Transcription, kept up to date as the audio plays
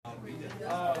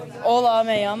Hola,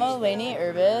 me llamo Lainy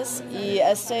y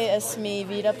este es mi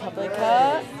vida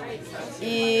pública.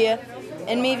 Y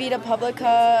en mi vida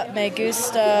pública me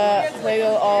gusta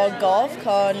juego al golf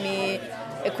con mi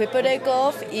equipo de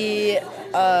golf y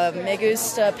me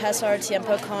gusta pasar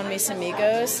tiempo con mis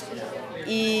amigos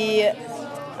y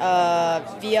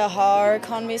viajar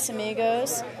con mis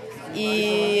amigos.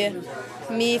 Y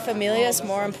mi familia es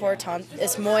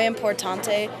muy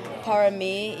importante para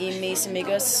mí y mis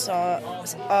amigos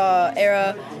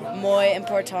era muy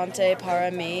importante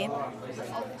para mí.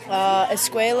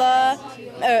 Escuela,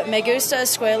 me gusta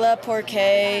escuela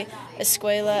porque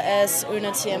escuela es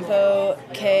un tiempo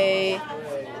que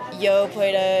yo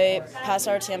puedo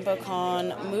pasar tiempo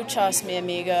con muchas mis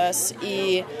amigas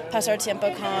y pasar tiempo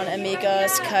con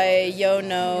amigas que yo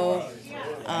no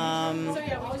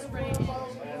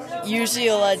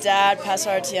usualidad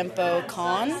pasar tiempo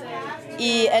con.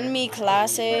 Y en mis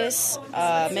clases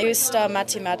me gusta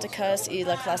matemáticas y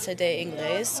la clase de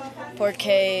inglés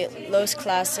porque las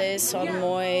clases son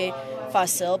muy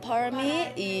fácil para mí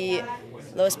y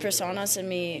las personas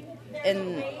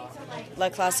en la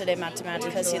clase de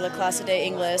matemáticas y la clase de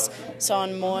inglés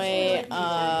son muy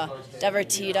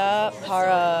divertidas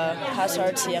para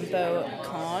pasar tiempo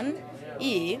con.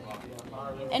 Y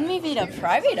en mi vida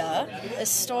privada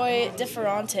estoy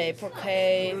diferente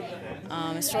porque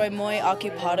estoy muy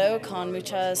ocupado con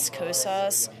muchas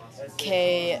cosas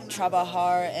que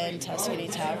trabajar en Tuscany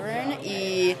Tavern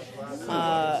y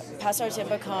pasar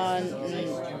tiempo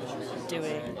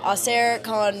hacer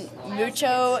con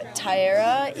mucho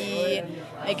tierra y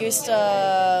me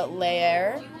gusta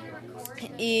leer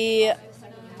y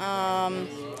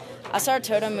hacer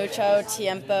todo mucho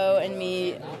tiempo en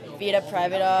mi vida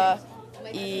privada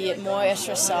y muy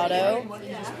estresado.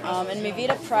 En mi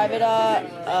vida privada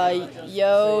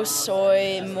yo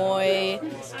soy muy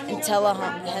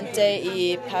inteligente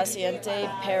y paciente,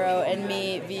 pero en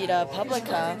mi vida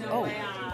pública